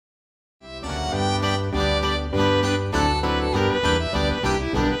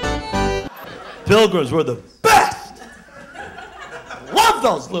Pilgrims were the best. Love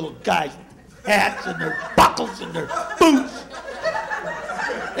those little guys. Hats and their buckles and their boots.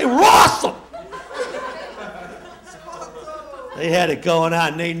 They were awesome. They had it going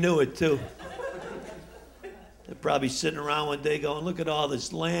on. They knew it too. They're probably sitting around one day going, look at all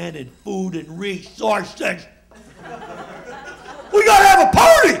this land and food and resources. We got to have a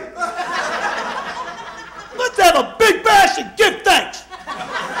party. Let's have a big bash and give thanks.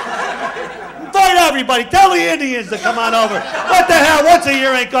 Invite everybody. Tell the Indians to come on over. What the hell? Once a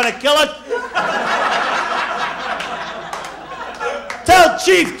year ain't going to kill us. Tell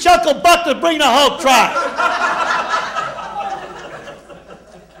Chief Chucklebuck to bring the whole tribe.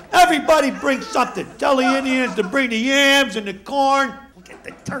 Everybody bring something. Tell the Indians to bring the yams and the corn. We'll get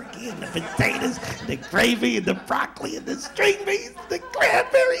the turkey and the potatoes, and the gravy and the broccoli and the string beans, and the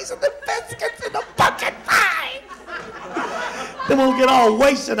cranberries and the biscuits and the pumpkin pie. Then we'll get all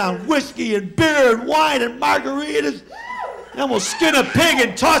wasted on whiskey and beer and wine and margaritas. Then we'll skin a pig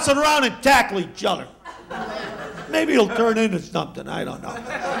and toss it around and tackle each other. Maybe it'll turn into something, I don't know.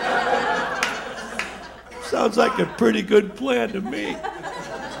 Sounds like a pretty good plan to me.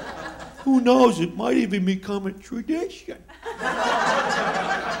 Who knows, it might even become a tradition.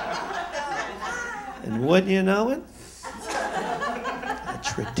 And wouldn't you know it? A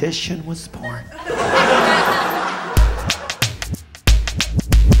tradition was born.